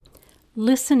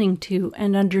Listening to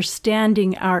and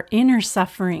understanding our inner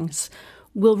sufferings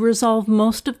will resolve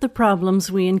most of the problems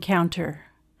we encounter.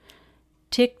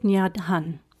 Thich Nhat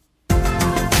Hanh.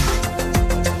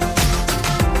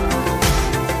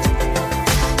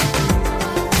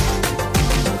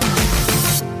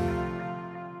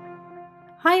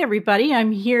 Hi, everybody.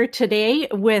 I'm here today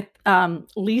with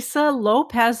Lisa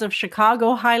Lopez of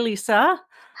Chicago. Hi, Lisa.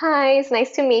 Hi, it's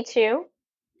nice to meet you.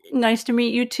 Nice to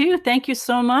meet you too. Thank you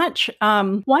so much.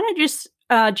 Want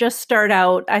to just start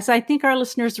out, as I think our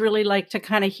listeners really like to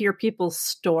kind of hear people's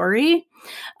story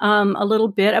a little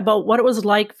bit about what it was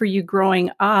like for you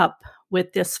growing up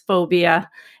with this phobia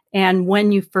and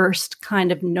when you first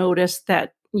kind of noticed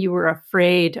that you were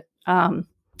afraid of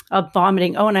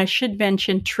vomiting. Oh, and I should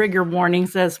mention trigger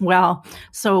warnings as well.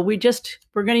 So we're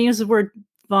going to use the word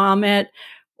vomit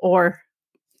or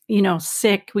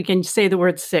sick. We can say the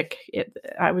word sick.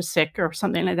 I was sick or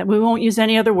something like that. We won't use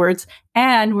any other words.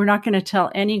 And we're not going to tell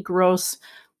any gross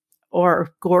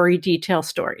or gory detail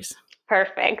stories.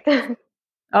 Perfect.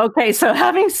 Okay. So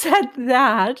having said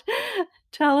that,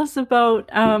 tell us about,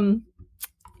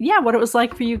 what it was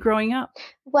like for you growing up.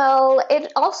 Well,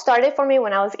 it all started for me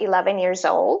when I was 11 years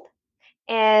old.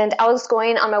 And I was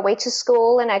going on my way to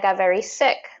school and I got very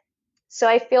sick. So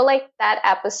I feel like that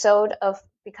episode of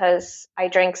because I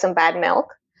drank some bad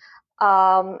milk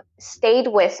stayed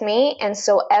with me. And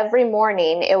so every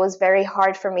morning it was very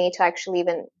hard for me to actually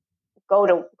even go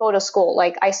to school.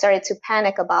 Like I started to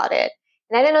panic about it.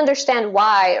 And I didn't understand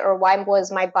why or why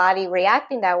was my body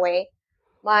reacting that way.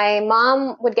 My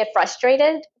mom would get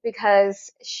frustrated because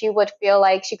she would feel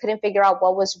like she couldn't figure out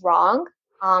what was wrong.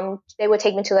 They would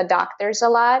take me to the doctors a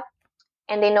lot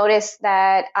and they noticed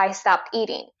that I stopped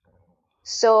eating.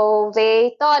 So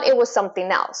they thought it was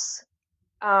something else.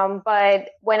 But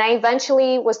when I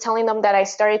eventually was telling them that I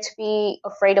started to be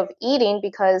afraid of eating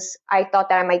because I thought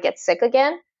that I might get sick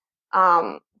again,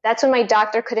 that's when my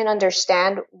doctor couldn't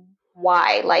understand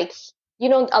why. Like, a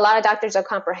lot of doctors don't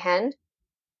comprehend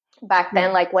back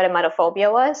then, like what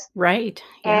emetophobia was. Right.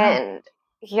 Yeah. And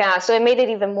yeah, so it made it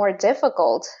even more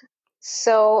difficult.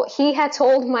 So he had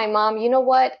told my mom, you know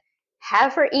what?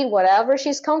 Have her eat whatever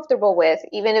she's comfortable with,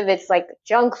 even if it's like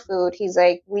junk food. He's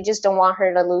like, we just don't want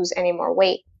her to lose any more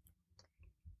weight.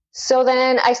 So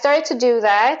then I started to do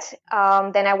that.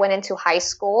 Then I went into high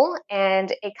school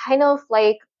and it kind of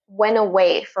like went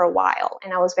away for a while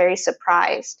and I was very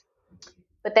surprised.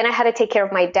 But then I had to take care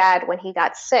of my dad when he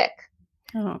got sick.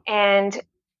 Oh. And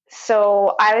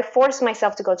so I forced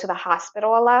myself to go to the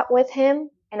hospital a lot with him.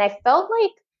 And I felt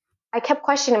like I kept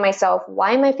questioning myself,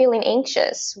 why am I feeling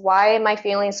anxious? Why am I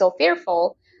feeling so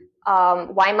fearful?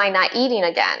 Why am I not eating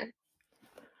again?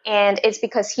 And it's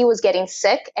because he was getting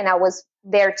sick and I was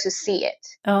there to see it.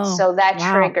 Oh, so that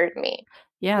triggered me.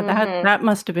 Yeah, that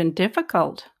must have been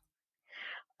difficult.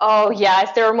 Oh,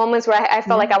 yes. There were moments where I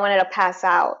felt like I wanted to pass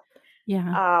out.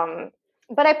 Yeah.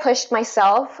 But I pushed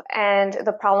myself, and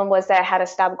the problem was that I had to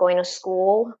stop going to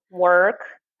school, work.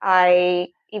 I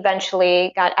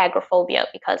eventually got agoraphobia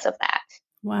because of that.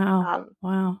 Wow.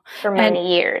 Wow. For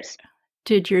many years.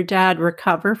 Did your dad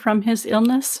recover from his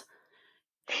illness?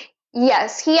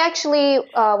 Yes, he actually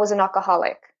was an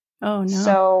alcoholic. Oh, no.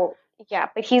 So, yeah,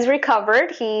 but he's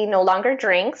recovered. He no longer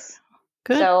drinks.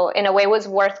 Good. So, in a way, it was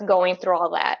worth going through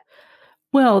all that.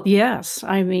 Well, yes.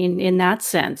 I mean, in that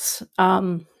sense,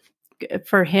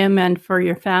 for him and for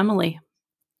your family,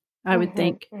 I would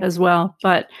think as well.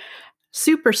 But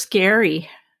super scary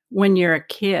when you're a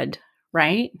kid,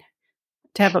 right?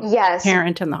 To have a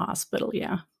parent in the hospital.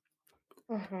 Yeah.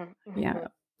 Yeah.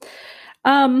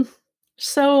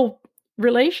 So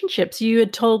relationships, you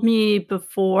had told me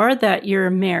before that you're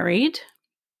married.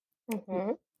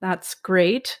 That's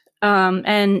great.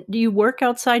 And do you work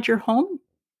outside your home?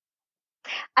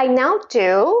 I now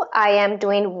do. I am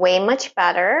doing way much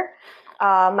better.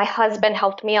 My husband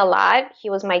helped me a lot. He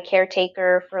was my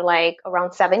caretaker for like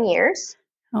around 7 years.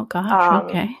 Oh gosh.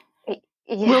 Okay.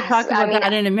 Yes, we'll talk about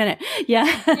that in a minute. Yeah.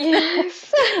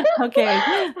 Yes.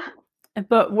 Okay.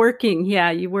 But working,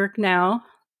 you work now.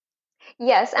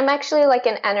 Yes, I'm actually like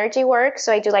an energy work.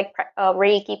 So I do like a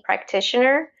Reiki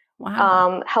practitioner.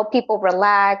 Wow. Help people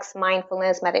relax,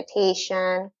 mindfulness,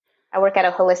 meditation. I work at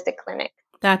a holistic clinic.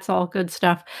 That's all good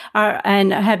stuff.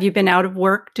 And have you been out of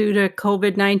work due to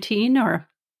COVID-19 or?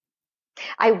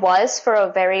 I was for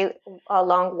a very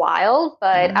long while,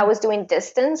 but I was doing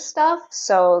distance stuff.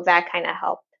 So that kind of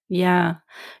helped. Yeah.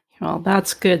 Well,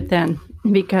 that's good then,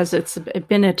 because it's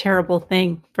been a terrible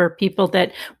thing for people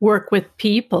that work with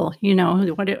people.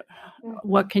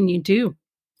 What can you do?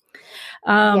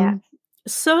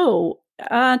 So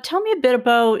tell me a bit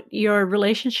about your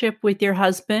relationship with your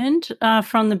husband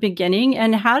from the beginning,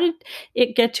 and how did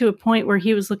it get to a point where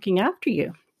he was looking after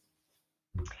you?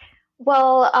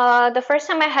 Well, the first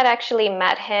time I had actually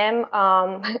met him,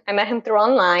 I met him through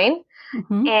online,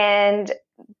 Mm-hmm. and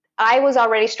I was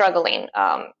already struggling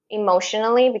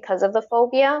emotionally because of the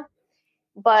phobia.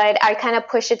 But I kind of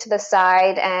pushed it to the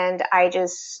side and I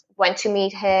just went to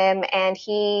meet him, and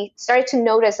he started to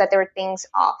notice that there were things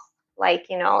off. Like,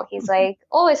 he's Mm-hmm. like,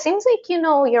 oh, it seems like,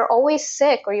 you're always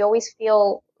sick or you always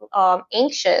feel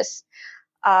anxious.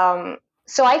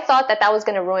 So I thought that that was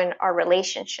going to ruin our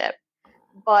relationship.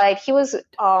 But he was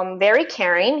very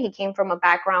caring. He came from a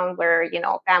background where,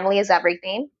 family is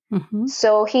everything. Mm-hmm.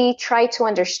 So he tried to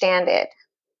understand it.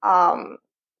 Um,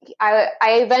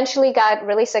 I eventually got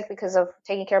really sick because of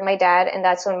taking care of my dad, and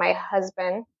that's when my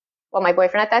husband, well, my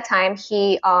boyfriend at that time,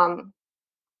 he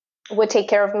would take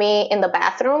care of me in the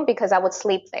bathroom because I would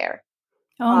sleep there.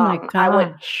 Oh my I would,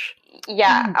 gosh. Oh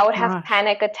yeah, my I would have gosh.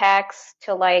 panic attacks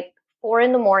till like 4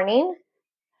 in the morning,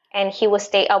 and he would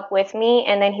stay up with me,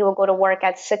 and then he would go to work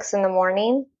at 6 in the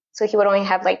morning, so he would only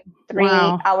have like three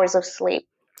Wow. hours of sleep.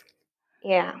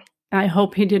 Yeah. I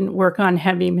hope he didn't work on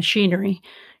heavy machinery.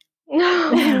 No,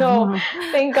 no,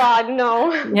 thank God,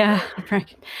 no. Yeah,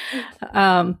 right.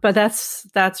 But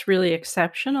that's really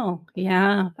exceptional.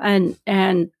 Yeah, and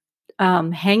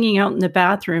hanging out in the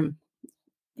bathroom,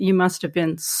 you must have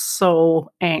been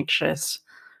so anxious.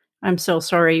 I'm so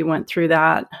sorry you went through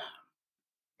that.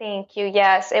 Thank you.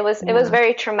 Yes, it was Yeah.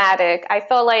 very traumatic. I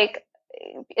felt like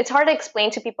it's hard to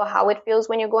explain to people how it feels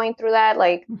when you're going through that.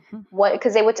 Like Mhm. what?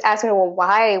 Because they would ask me, well,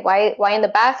 why in the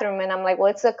bathroom? And I'm like,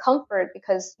 well, it's a comfort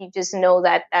because you just know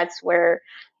that that's where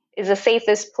is the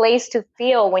safest place to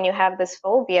feel when you have this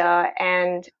phobia,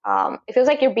 and it feels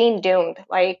like you're being doomed.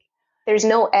 Like there's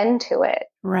no end to it,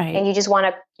 and Right. you just want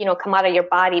to, come out of your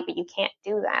body, but you can't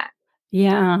do that.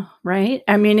 Yeah, right?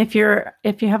 I mean, if you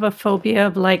have a phobia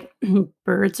of, like,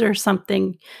 birds or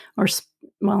something, or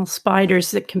well,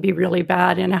 spiders, that can be really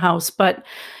bad in a house, but,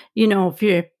 if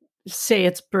you say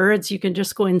it's birds, you can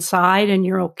just go inside and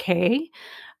you're okay.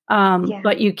 Yeah,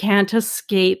 But you can't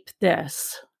escape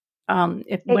this.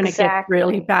 If when it gets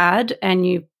really exactly. bad and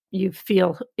you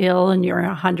feel ill and you're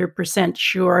 100%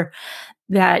 sure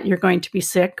that you're going to be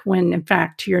sick when in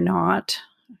fact you're not.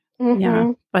 Yeah,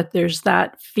 Hmm. but there's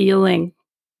that feeling,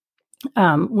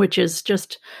 which is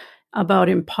just about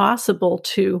impossible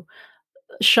to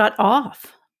shut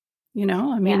off.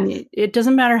 I mean, Yes. it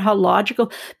doesn't matter how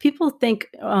logical people think.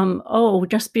 Oh,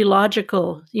 just be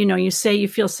logical. You say you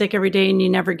feel sick every day and you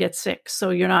never get sick,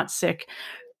 so you're not sick.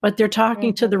 But they're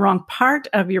talking to Hmm. the wrong part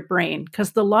of your brain,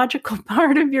 because the logical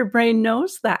part of your brain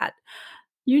knows that.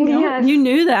 You Yes.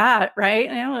 knew that,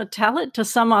 right? Tell it to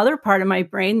some other part of my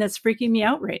brain that's freaking me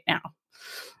out right now.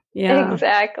 Yeah.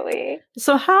 Exactly.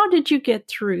 So how did you get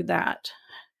through that?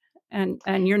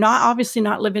 And you're not obviously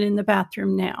not living in the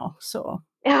bathroom now. So,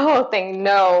 Oh, thing,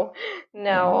 no,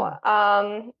 no.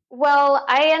 yeah. Well,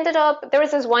 I ended up, there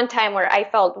was this one time where I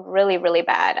felt really, really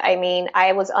bad. I mean,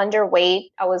 I was underweight.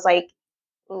 I was like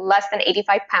less than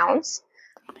 85 pounds.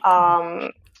 Oh my god.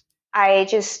 Um,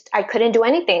 I couldn't do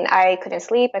anything. I couldn't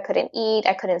sleep. I couldn't eat.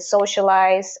 I couldn't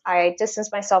socialize. I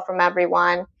distanced myself from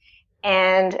everyone.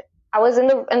 And I was in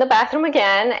the bathroom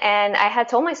again, and I had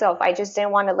told myself I just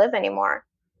didn't want to live anymore.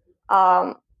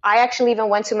 I actually even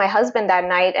went to my husband that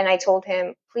night and I told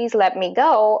him, please let me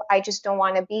go. I just don't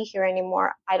want to be here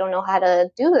anymore. I don't know how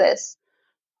to do this.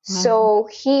 Wow. So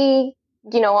he,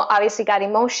 obviously got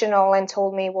emotional and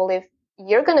told me, well, if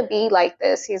you're going to be like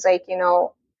this, he's like,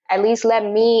 at least let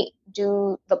me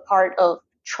do the part of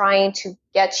trying to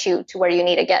get you to where you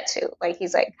need to get to. Like,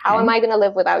 he's like, how am Okay. I going to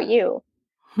live without you?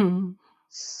 Hmm.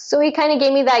 So he kind of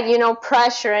gave me that,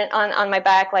 pressure on my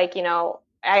back, like,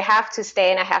 I have to stay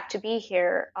and I have to be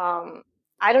here.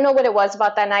 I don't know what it was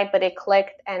about that night, but it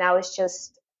clicked, and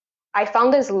I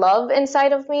found this love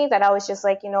inside of me that I was just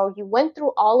like, you went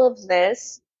through all of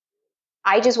this.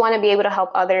 I just want to be able to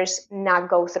help others not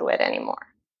go through it anymore.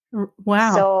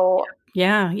 Wow. So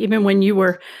Yeah, even when you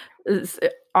were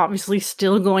obviously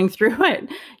still going through it,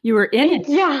 you were in it.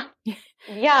 yeah, yeah,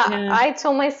 Yeah. I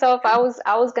told myself I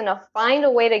was gonna find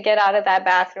a way to get out of that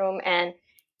bathroom and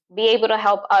be able to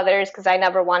help others because I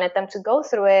never wanted them to go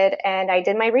through it. And I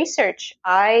did my research.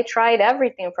 I tried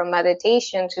everything from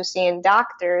meditation to seeing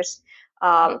doctors,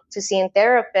 to seeing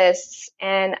therapists.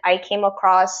 And I came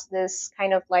across this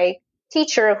kind of like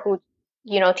teacher who,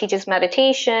 teaches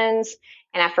meditations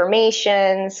and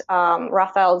affirmations,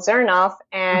 Raphael Zernoff.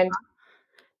 And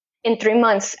in 3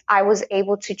 months, I was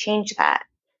able to change that.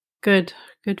 Good.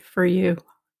 Good for you.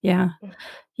 Yeah.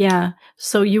 Yeah.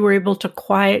 So you were able to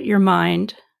quiet your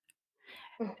mind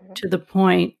Mhm. to the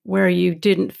point where you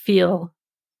didn't feel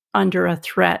under a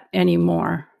threat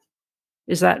anymore.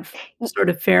 Is that sort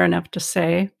of fair enough to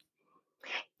say?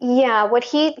 Yeah, what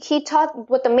he taught,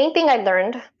 what the main thing I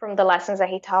learned from the lessons that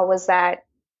he taught was that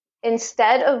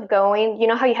instead of going, you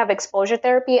know how you have exposure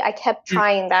therapy, I kept Yeah.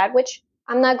 trying that, which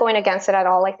I'm not going against it at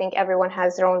all. I think everyone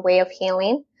has their own way of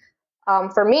healing.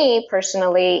 For me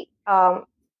personally,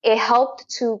 it helped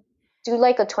to do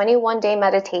like a 21-day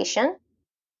meditation,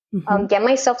 Mhm. get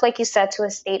myself, like you said, to a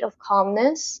state of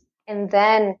calmness, and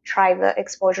then try the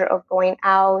exposure of going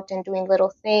out and doing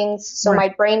little things. So Right. my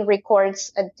brain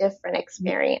records a different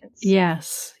experience.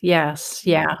 Yes. Yes.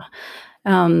 Yeah.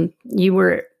 Mhm. You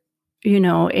were,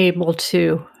 able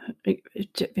to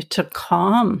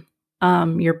calm,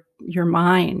 your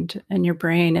mind and your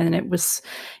brain, and it was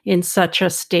in such a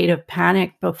state of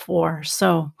panic before.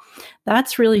 So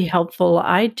that's really helpful.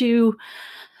 I do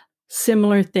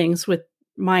similar things with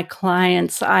my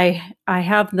clients. I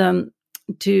have them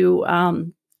do,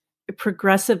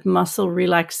 progressive muscle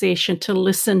relaxation to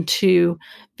listen to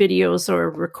videos or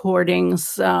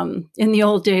recordings. In the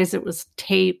old days, it was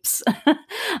tapes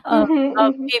of, Mhm,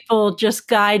 of mhm. people just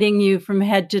guiding you from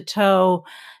head to toe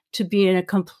to be in a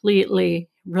completely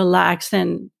relaxed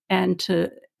and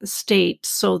to state,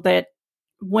 so that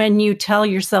when you tell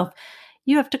yourself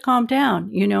you have to calm down,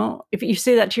 if you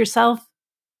say that to yourself,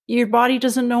 your body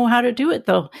doesn't know how to do it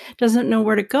though, doesn't know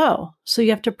where to go. So you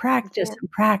have to practice Yeah.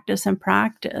 and practice and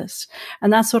practice.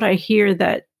 And that's what I hear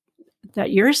that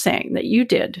you're saying that you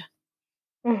did.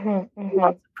 Mhm, mhm.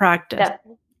 Lots of practice. That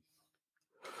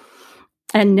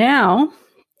And now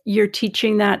you're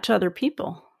teaching that to other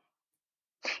people.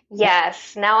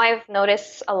 Yes. Now I've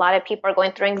noticed a lot of people are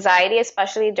going through anxiety,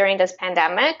 especially during this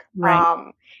pandemic.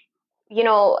 Right.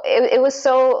 It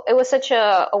was such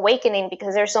a awakening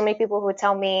because there's so many people who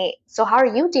tell me, so how are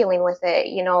you dealing with it?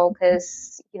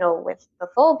 Because, with the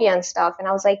phobia and stuff. And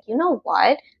I was like, you know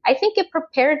what? I think it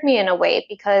prepared me in a way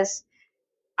because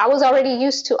I was already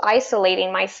used to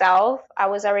isolating myself. I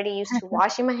was already used to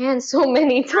washing my hands so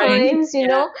many Right. times, you Yeah.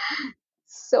 know?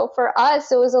 So for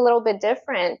us, it was a little bit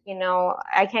different.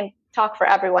 I can't talk for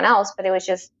everyone else, but it was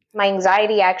just my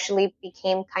anxiety actually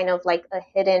became kind of like a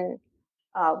hidden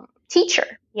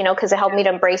teacher, because it helped me to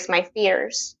embrace my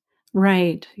fears.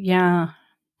 Right. Yeah.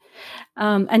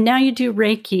 And now you do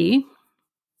Reiki.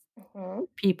 Hmm.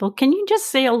 People, can you just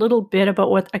say a little bit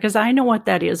about what, because I know what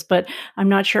that is, but I'm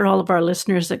not sure all of our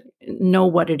listeners that know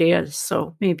what it is.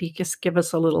 So maybe just give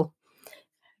us a little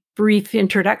brief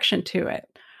introduction to it.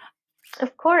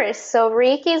 Of course. So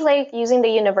Reiki is like using the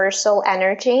universal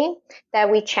energy that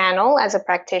we channel as a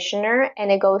practitioner, and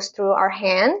it goes through our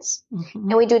hands, Mhm.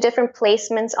 and we do different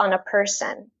placements on a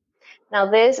person. Now,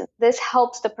 this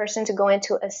helps the person to go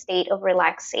into a state of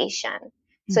relaxation.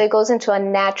 So Mm. it goes into a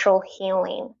natural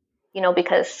healing,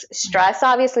 because stress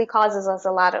obviously causes us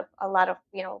a lot of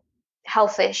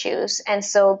health issues. And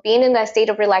so being in that state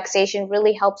of relaxation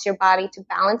really helps your body to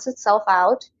balance itself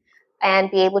out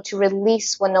and be able to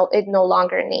release when it no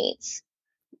longer needs.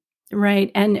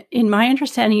 Right. And in my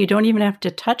understanding, you don't even have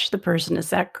to touch the person. Is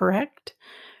that correct?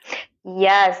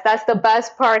 Yes, that's the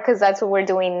best part because that's what we're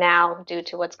doing now due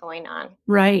to what's going on.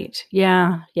 Right.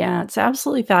 Yeah. Yeah. It's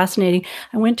absolutely fascinating.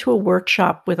 I went to a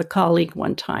workshop with a colleague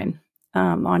one time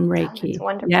on Oh, that's Reiki.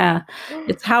 wonderful. Yeah.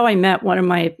 It's how I met one of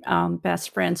my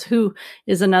best friends, who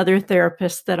is another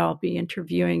therapist that I'll be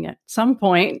interviewing at some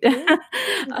point. Mm,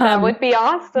 that um, would be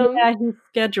awesome. yeah, he's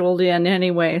scheduled in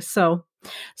anyway. So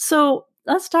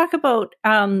let's talk about,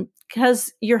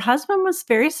 because your husband was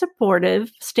very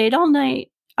supportive, stayed all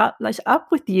night up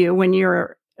with you when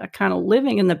you're kind of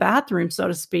living in the bathroom, so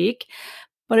to speak.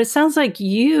 But it sounds like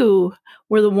you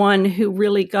were the one who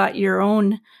really got your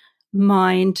own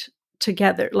mind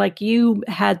together. Like you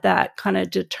had that kind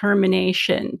of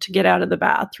determination to get out of the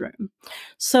bathroom.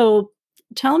 So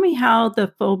tell me how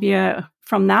the phobia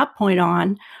from that point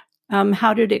on,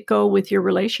 how did it go with your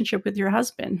relationship with your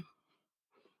husband?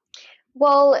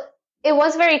 Well, it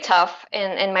was very tough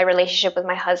in my relationship with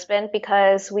my husband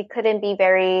because we couldn't be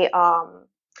very,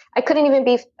 I couldn't even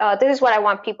be, this is what I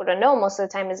want people to know most of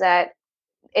the time is that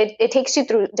it takes you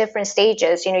through different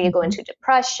stages. You go Mhm. into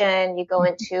depression, you go Mhm.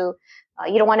 into,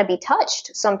 you don't want to be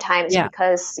touched sometimes Yeah,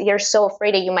 because you're so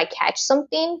afraid that you might catch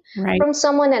something right. from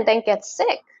someone and then get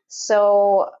sick.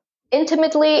 So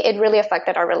intimately, it really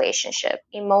affected our relationship.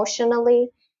 Emotionally,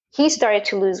 he started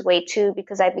to lose weight too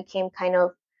because I became kind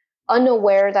of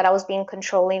unaware that I was being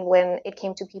controlling when it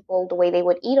came to people, the way they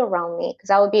would eat around me. Because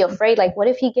I would be afraid, like, what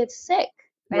if he gets sick?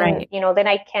 And, Right. then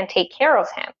I can't take care of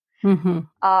him. Mhm.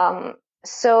 Um,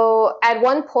 So at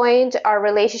one point, our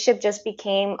relationship just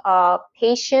became a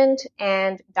patient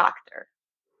and doctor.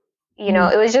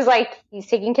 Mm. It was just like he's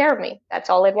taking care of me.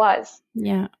 That's all it was.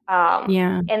 Yeah.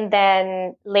 Yeah. And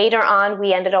then later on,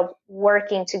 we ended up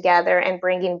working together and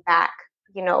bringing back,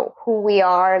 who we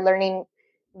are, learning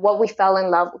what we fell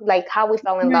in love, like how we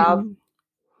fell in love. Right.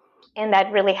 And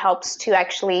that really helps to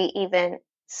actually even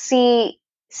see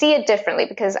it differently,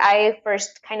 because I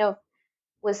first kind of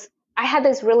I had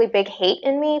this really big hate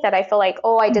in me that I feel like,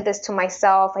 oh, I did this to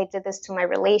myself. I did this to my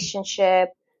relationship.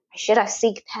 I should have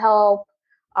sought help.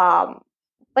 Um,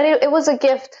 but it was a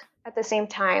gift at the same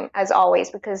time, as always,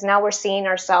 because now we're seeing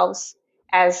ourselves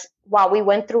as, wow, we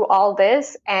went through all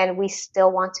this and we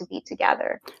still want to be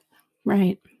together.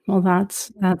 Right. Well, that's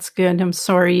good. I'm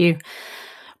sorry you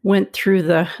went through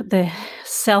the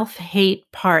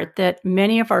self-hate part that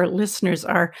many of our listeners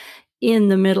are in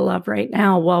the middle of right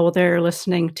now while they're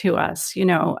listening to us,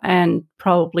 and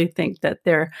probably think that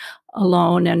they're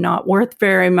alone and not worth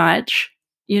very much,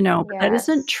 but that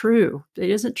isn't Yes. true.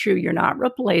 It isn't true. You're not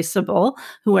replaceable,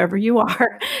 whoever you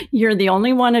are. You're the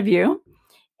only one of you.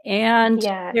 And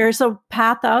Yes. there's a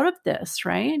path out of this,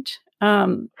 right?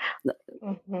 Hmm.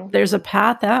 There's a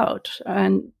path out,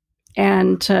 and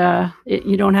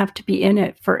you don't have to be in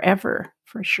it forever,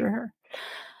 for sure.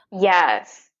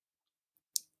 Yes.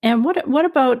 And what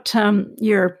about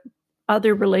your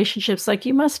other relationships? Like,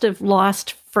 you must have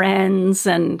lost friends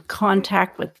and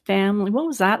contact with family. What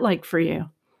was that like for you?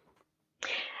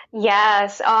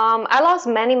 Yes, I lost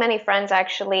many, many friends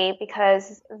actually,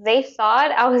 because they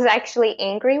thought I was actually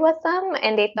angry with them,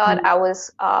 and they thought Mhm. I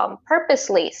was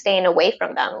purposely staying away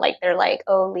from them. Like, they're like,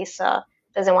 oh, Lisa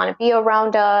doesn't want to be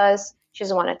around us. She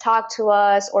doesn't want to talk to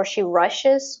us, or she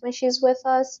rushes when she's with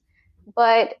us.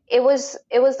 But it was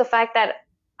the fact that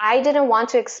I didn't want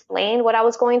to explain what I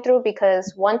was going through,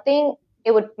 because one thing,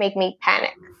 it would make me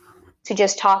panic to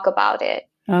just talk about it.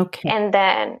 Okay. And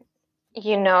then,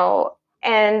 you know,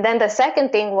 and then the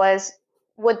second thing was,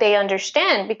 would they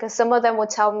understand? Because some of them would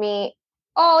tell me,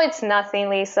 oh, it's nothing,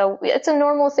 Lisa. It's a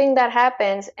normal thing that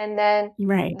happens. And then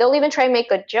Right. they'll even try and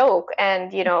make a joke.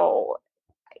 And,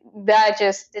 that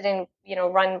just didn't,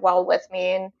 run well with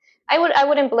me. And I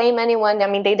wouldn't blame anyone. I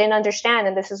mean, they didn't understand.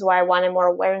 And this is why I wanted more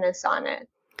awareness on it.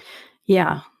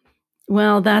 Yeah.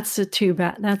 Well, that's too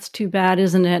bad. That's too bad,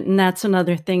 isn't it? And that's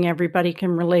another thing everybody can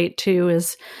relate to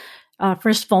is,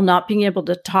 first of all, not being able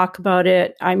to talk about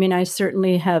it. I mean, I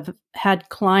certainly have had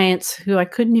clients who I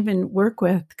couldn't even work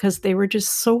with because they were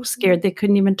just so scared they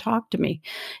couldn't even talk to me,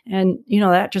 and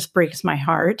that just breaks my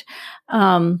heart.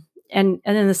 And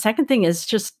then the second thing is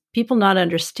just people not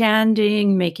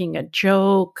understanding, making a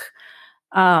joke.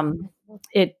 Um,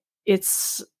 it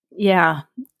it's yeah.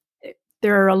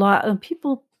 There are a lot of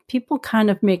people kind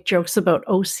of make jokes about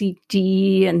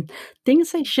OCD and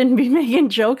things they shouldn't be making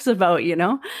jokes about,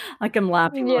 Like, I'm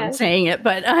laughing while I'm Yes. saying it,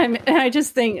 but I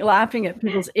just think laughing at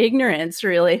people's ignorance,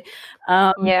 really,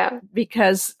 um, Yeah.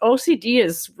 because OCD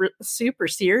is super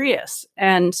serious,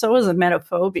 and so is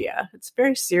emetophobia. It's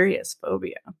very serious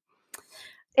phobia.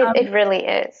 It really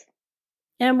is.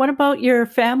 And what about your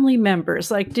family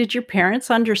members? Like, did your parents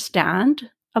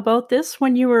understand about this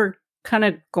when you were kind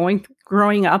of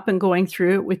growing up and going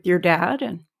through it with your dad?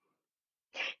 And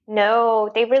No,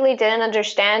 they really didn't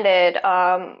understand it.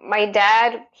 My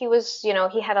dad, he was,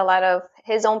 he had a lot of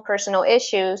his own personal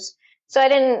issues. So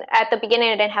at the beginning,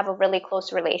 I didn't have a really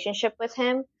close relationship with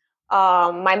him.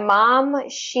 My mom,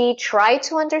 she tried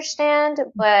to understand,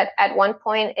 but at one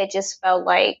point it just felt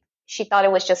like she thought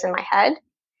it was just in my head.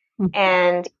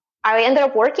 And I ended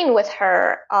up working with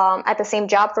her at the same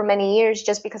job for many years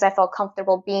just because I felt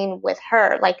comfortable being with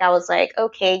her. Like, I was like,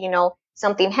 okay,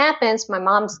 something happens, my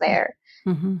mom's there.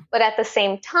 mm-hmm. But at the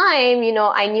same time,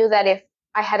 I knew that if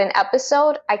I had an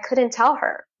episode, I couldn't tell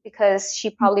her because she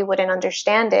probably wouldn't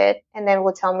understand it and then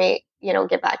would tell me,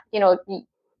 get back,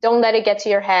 don't let it get to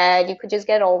your head. You could just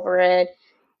get over it.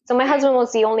 So my husband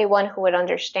was the only one who would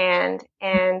understand.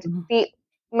 And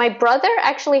my brother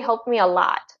actually helped me a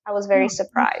lot. I was very Oh, that's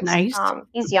surprised. nice.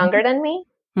 He's younger than me.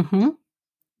 Mm-hmm.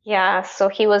 Yeah, so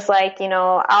he was like,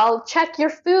 I'll check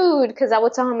your food because I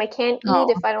would tell him I can't eat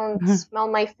Oh. if I don't smell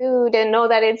my food and know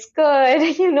that it's good,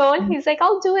 and he's like,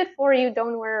 I'll do it for you,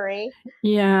 don't worry.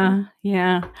 Yeah,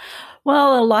 yeah.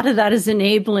 Well, a lot of that is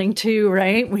enabling too,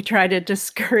 right? We try to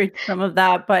discourage some of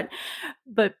that, but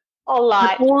A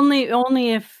lot. only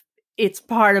if it's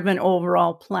part of an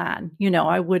overall plan.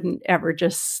 I wouldn't ever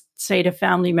just say to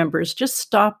family members, just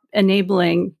stop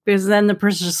enabling, because then the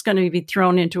person's just going to be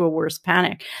thrown into a worse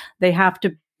panic. It has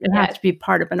Yes. to be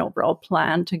part of an overall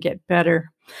plan to get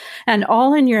better. And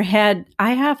all in your head,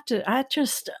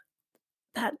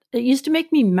 that it used to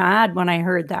make me mad when I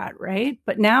heard that, right?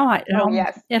 But now Oh,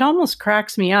 yes. it almost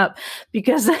cracks me up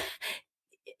because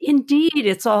indeed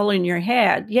it's all in your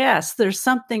head. Yes, there's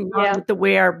something wrong Yeah. with the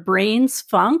way our brains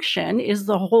function is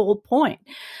the whole point.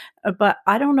 But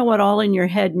I don't know what all in your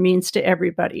head means to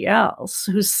everybody else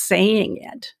who's saying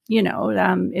it.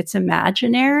 It's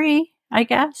imaginary, I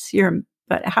guess.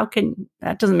 But how can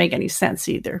that doesn't make any sense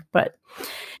either. But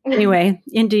anyway,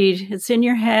 indeed, it's in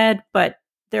your head, but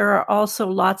there are also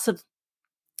lots of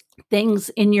things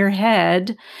in your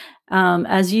head,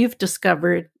 as you've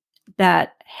discovered,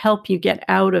 that help you get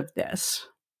out of this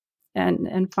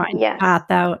and find a Yes. path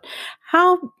out.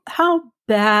 How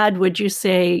bad would you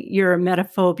say your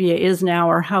emetophobia is now,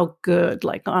 or how good,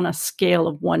 like on a scale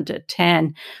of 1 to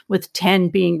 10, with 10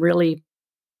 being really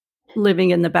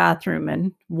living in the bathroom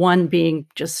and 1 being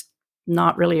just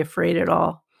not really afraid at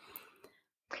all?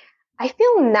 I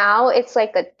feel now it's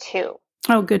like a 2.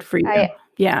 Oh, good for you.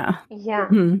 Yeah. Yeah.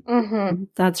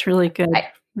 That's really good.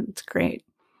 That's great.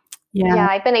 Yeah,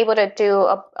 I've been able to do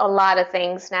a lot of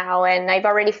things now, and I've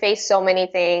already faced so many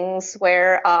things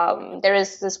where there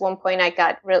is this one point I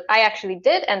actually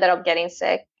did ended up getting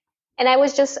sick, and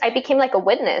I became like a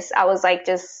witness. I was like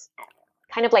just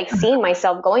kind of like seeing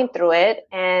myself going through it,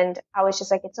 and I was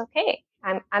just like, it's okay.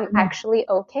 I'm actually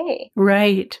okay.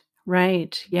 Right.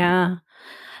 Yeah.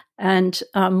 And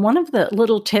one of the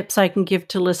little tips I can give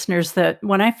to listeners, that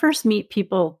when I first meet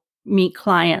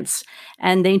clients,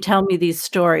 and they tell me these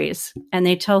stories, and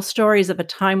they tell stories of a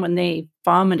time when they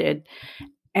vomited,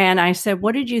 and I said,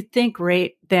 what did you think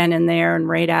right then and there and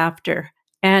right after?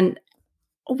 And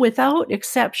without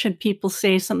exception, people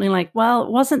say something like, well,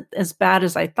 it wasn't as bad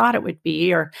as I thought it would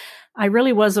be, or I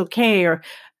really was okay, or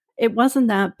it wasn't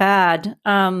that bad.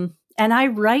 And I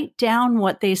write down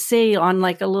what they say on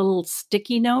like a little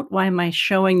sticky note. Why am I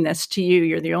showing this to you?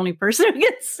 You're the only person who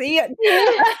can see it.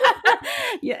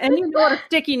 Yeah, and you know what a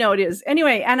sticky note is.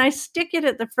 Anyway, and I stick it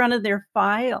at the front of their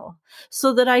file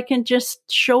so that I can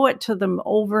just show it to them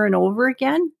over and over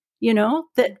again,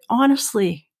 that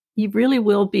honestly, you really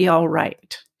will be all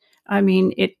right. I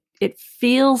mean, it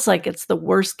feels like it's the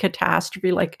worst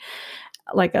catastrophe, like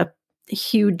a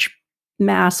huge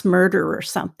mass murder or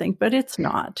something, but it's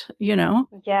not,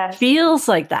 Yes. Feels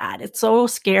like that. It's so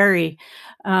scary.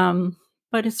 But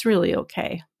it's really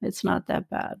okay. It's not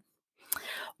that bad.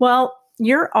 Well,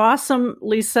 you're awesome,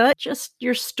 Lisa. Just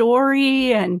your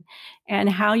story and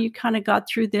how you kind of got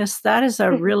through this. That is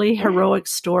a really heroic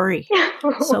story.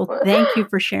 So thank you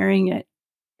for sharing it.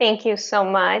 Thank you so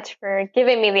much for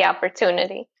giving me the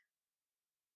opportunity.